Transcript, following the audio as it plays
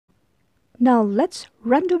Now, let's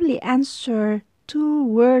randomly answer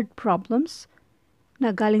 2-word problems na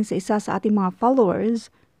galing sa isa sa ating mga followers.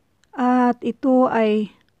 At ito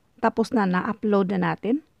ay tapos na-upload na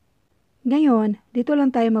natin. Ngayon, dito lang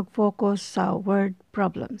tayo mag-focus sa word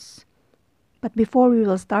problems. But before we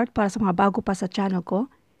will start, para sa mga bago pa sa channel ko,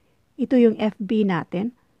 ito yung FB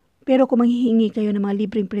natin. Pero kung manghihingi kayo ng mga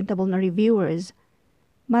libreng printable na reviewers,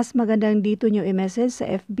 mas magandang dito nyo i-message sa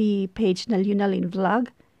FB page na Leonalyn Vlog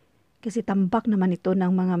kasi tambak naman ito ng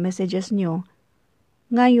mga messages nyo.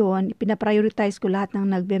 Ngayon, pinaprioritize ko lahat ng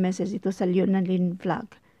nagbe-message dito sa Leonalyn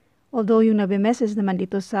Vlog. Although yung nagbe-message naman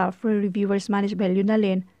dito sa Free Reviewers Managed by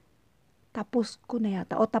Leonalyn, tapos ko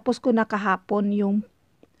na kahapon yung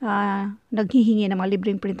naghihingi ng mga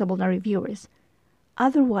libreng printable na reviewers.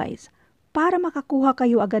 Otherwise, para makakuha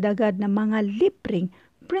kayo agad-agad ng mga libreng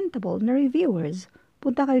printable na reviewers,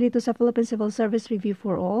 punta kayo dito sa Philippine Civil Service Review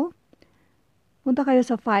for All. Punta kayo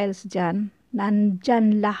sa files dyan.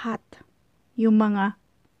 Nandyan lahat yung mga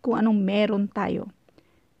kung anong meron tayo.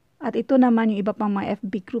 At ito naman yung iba pang mga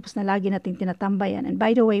FB groups na lagi nating tinatambayan. And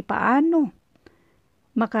by the way, paano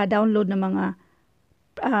maka-download ng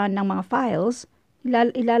mga files?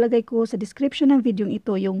 Ilalagay ko sa description ng video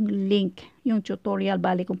ito yung link, yung tutorial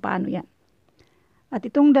bali kung paano yan. At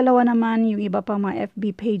itong dalawa naman yung iba pang mga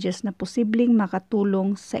FB pages na posibleng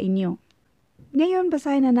makatulong sa inyo. Ngayon,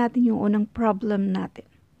 basahin na natin yung unang problem natin.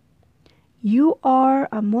 You are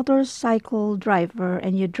a motorcycle driver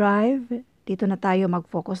and you drive, dito na tayo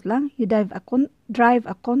mag-focus lang, you drive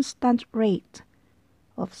a constant rate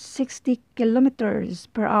of 60 kilometers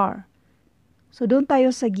per hour. So, doon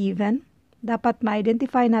tayo sa given. Dapat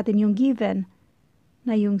ma-identify natin yung given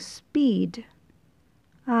na yung speed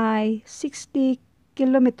ay 60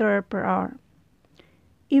 kilometer per hour.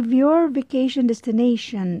 If your vacation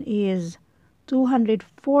destination is 240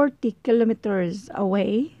 kilometers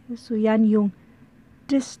away, so yan yung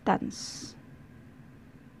distance.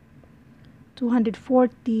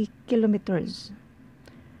 240 kilometers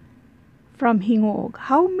from Gingoog.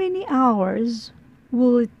 How many hours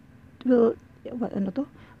will it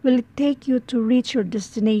take you to reach your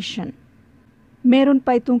destination? Meron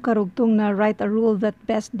pa itong karugtong na write a rule that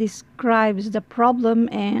best describes the problem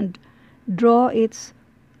and draw its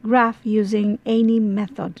graph using any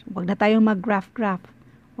method. Huwag na tayong mag-graph.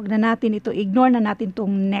 Huwag na natin ito, ignore na natin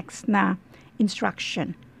itong next na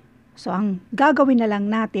instruction. So, ang gagawin na lang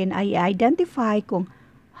natin ay identify kung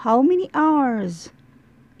how many hours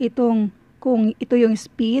kung ito yung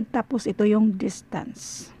speed, tapos ito yung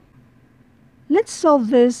distance. Let's solve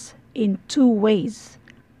this in 2 ways.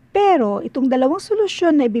 Pero itong dalawang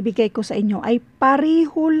solusyon na ibibigay ko sa inyo ay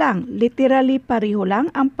pariho lang, literally pariho lang.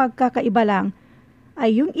 Ang pagkakaiba lang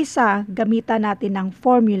ay yung isa gamitan natin ng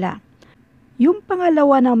formula. Yung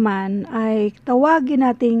pangalawa naman ay tawagin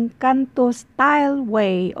nating kanto style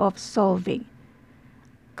way of solving.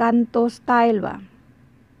 Kanto style ba?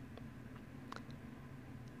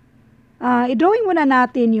 I-drawing muna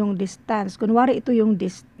natin yung distance. Kunwari ito yung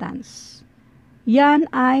distance. Yan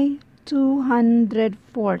ay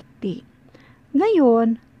 240.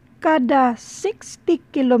 Ngayon, kada 60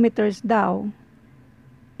 kilometers daw,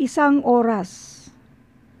 isang oras.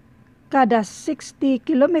 Kada 60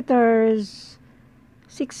 kilometers,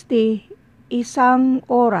 60, isang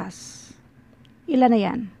oras. Ilan na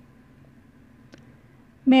yan?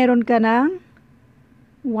 Meron ka ng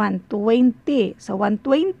 120. Sa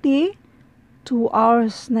 120, 2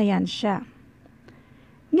 hours na yan siya.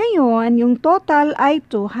 Ngayon, yung total ay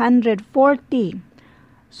 240.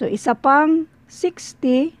 So, isa pang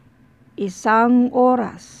 60, isang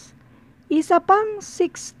oras. Isa pang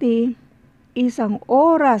 60, isang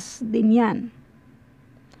oras din yan.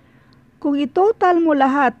 Kung i-total mo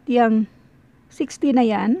lahat yung 60 na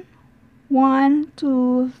yan, 1,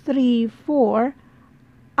 2, 3,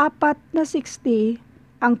 4, apat na 60,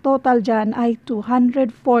 ang total dyan ay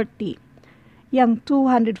 240. Yang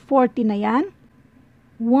 240 na yan,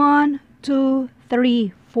 1, 2,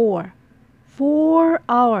 3, 4. 4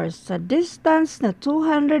 hours. Sa distance na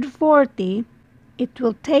 240, it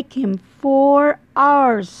will take him 4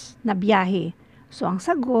 hours na biyahe. So, ang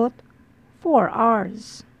sagot, 4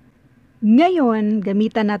 hours. Ngayon,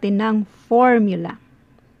 gamitan natin ng formula.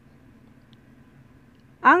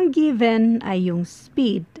 Ang given ay yung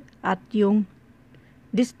speed at yung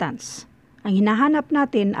distance. Ang hinahanap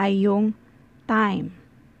natin ay yung time.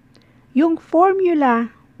 Yung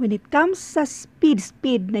formula, when it comes sa speed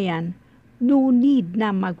na yan, no need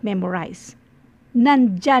na mag-memorize.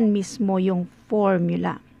 Nandyan mismo yung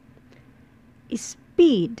formula.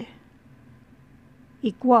 Speed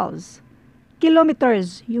equals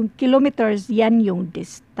kilometers. Yung kilometers, yan yung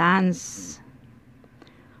distance.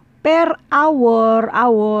 Per hour,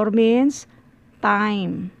 hour means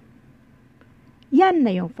time. Yan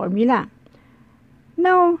na yung formula.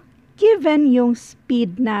 Now, given yung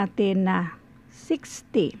speed natin na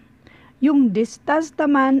 60, yung distance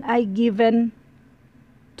naman ay given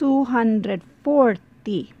 240.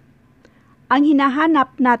 Ang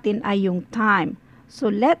hinahanap natin ay yung time. So,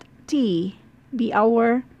 let t be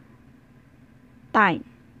our time.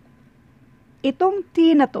 Itong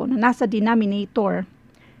t na to na nasa denominator,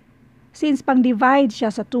 since pang-divide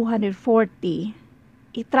siya sa 240,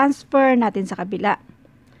 i-transfer natin sa kabila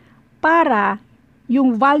para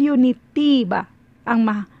yung value ni t ba ang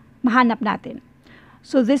mahanap natin.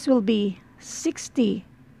 So this will be 60t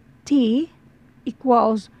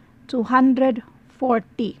equals 240.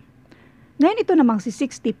 Ngayon ito namang si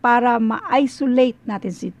 60 para ma-isolate natin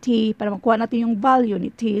si t, para makuha natin yung value ni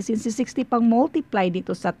t, since si 60 pang multiply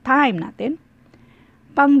dito sa time natin,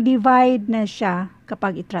 pang-divide na siya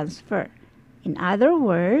kapag i-transfer. In other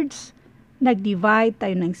words, nag-divide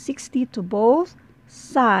tayo ng 60 to both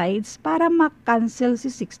sides para ma-cancel si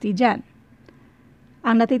 60 dyan.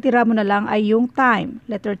 Ang natitira mo na lang ay yung time,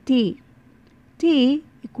 letter t. T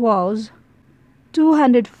equals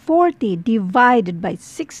 240 divided by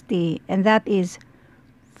 60, and that is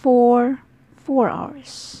 4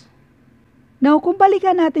 hours. Now, kung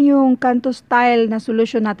balikan natin yung kanto style na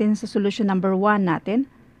solution natin sa solution number 1 natin,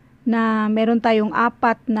 na meron tayong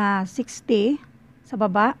 4 na 60 sa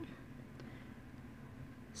baba.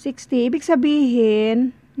 60, ibig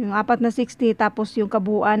sabihin, yung 4 na 60 tapos yung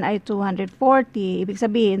kabuuan ay 240. Ibig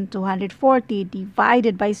sabihin, 240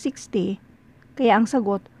 divided by 60, kaya ang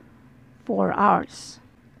sagot, 4 hours.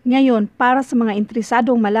 Ngayon, para sa mga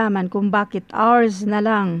interesadong malaman kung bakit hours na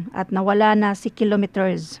lang at nawala na si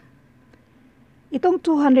kilometers, itong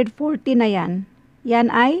 240 na yan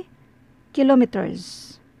ay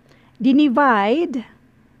kilometers. Dinivide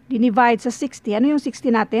sa 60. Ano yung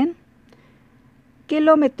 60 natin?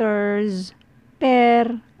 Kilometers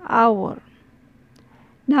per hour.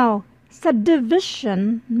 Now, sa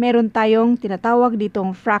division, meron tayong tinatawag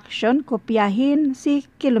ditong fraction, kopyahin si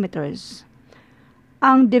kilometers.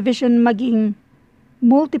 Ang division maging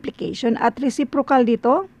multiplication at reciprocal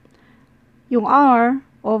dito, yung hour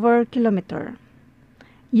over kilometer.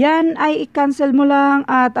 Yan ay i-cancel mo lang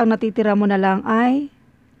at ang natitira mo na lang ay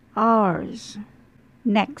hours.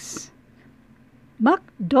 Next,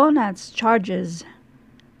 McDonuts charges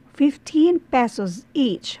 15 pesos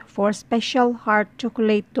each for special heart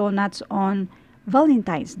chocolate donuts on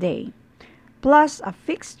Valentine's Day, plus a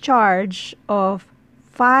fixed charge of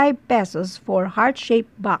 5 pesos for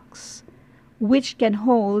heart-shaped box, which can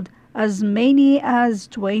hold as many as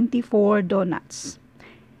 24 donuts.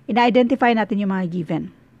 Ina-identify natin yung mga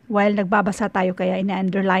given. While nagbabasa tayo, kaya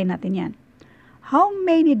ina-underline natin yan. How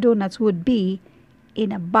many donuts would be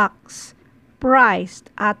in a box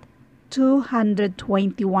priced at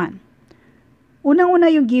 221?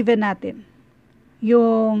 Unang-una yung given natin.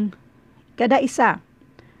 Yung kada isa.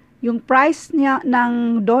 Yung price niya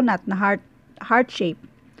ng donut na heart shape.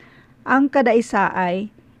 Ang kada isa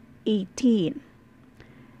ay 18.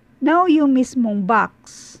 Now, yung mismong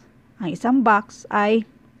box. Ang isang box ay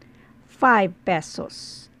 5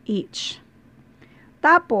 pesos each.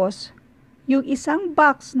 Tapos, yung isang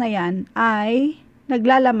box na yan ay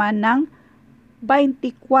naglalaman ng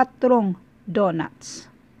 24 donuts.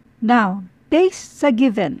 Now, based sa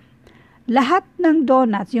given, lahat ng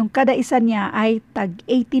donuts, yung kada isa niya ay tag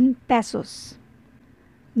 18 pesos.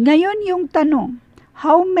 Ngayon yung tanong,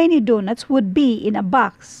 how many donuts would be in a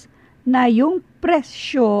box na yung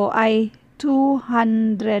presyo ay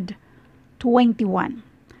 221?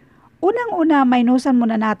 Unang-una, minusan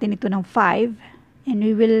muna natin ito ng 5 and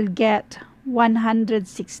we will get 116.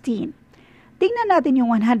 Tingnan natin yung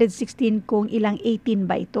 116 kung ilang 18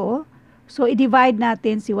 ba ito. So, i-divide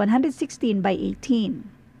natin si 116 by 18.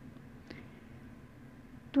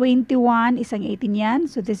 21, isang 18 yan.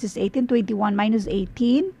 So, this is 18. 21 minus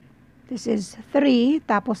 18. This is 3.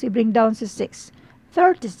 Tapos, i-bring down si 6.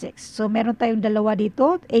 36. So, meron tayong dalawa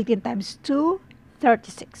dito. 18 times 2,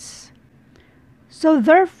 36. So,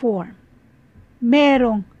 therefore,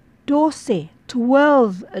 merong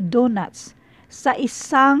 12 donuts sa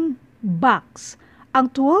isang box. Ang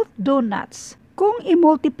 12 donuts, kung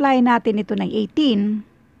i-multiply natin ito ng 18,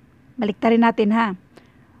 baliktarin natin ha.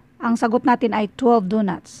 Ang sagot natin ay 12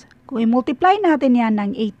 donuts. Kung i-multiply natin yan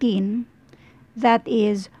ng 18, that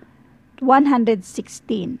is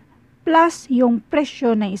 116. Plus yung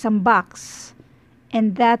presyo ng isang box,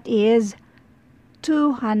 and that is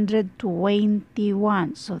 221.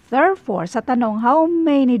 So therefore, sa tanong how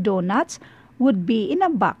many donuts would be in a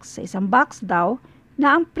box, sa isang box daw,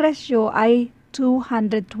 na ang presyo ay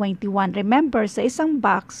 221. Remember, sa isang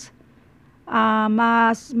box,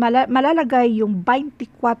 malalagay yung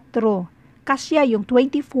 24. Kasya yung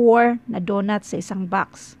 24 na donuts sa isang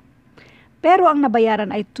box. Pero ang nabayaran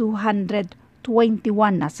ay 221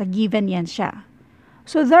 na. Sa given yan siya.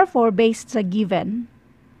 So therefore, based sa given,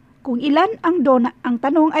 kung ilan ang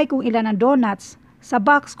tanong ay kung ilan ang donuts, sa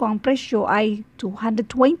box ko ang presyo ay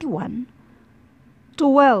 221,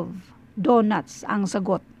 12 donuts ang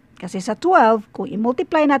sagot. Kasi sa 12, kung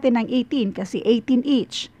i-multiply natin ng 18, kasi 18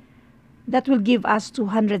 each, that will give us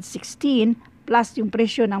 216 plus yung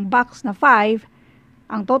presyo ng box na 5,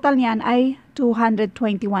 ang total niyan ay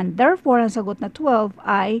 221. Therefore, ang sagot na 12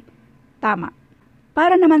 ay tama.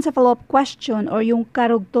 Para naman sa follow-up question or yung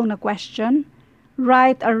karugtong na question,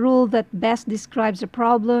 write a rule that best describes the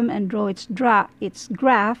problem and draw its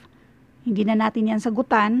graph. Hindi na natin yan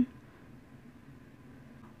sagutan.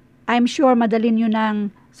 I'm sure madali nyo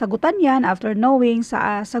nang sagutan yan after knowing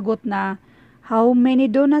sa sagot na how many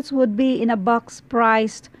donuts would be in a box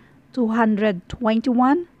priced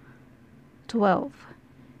 221? 12.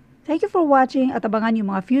 Thank you for watching at abangan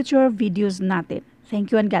yung mga future videos natin.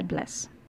 Thank you and God bless.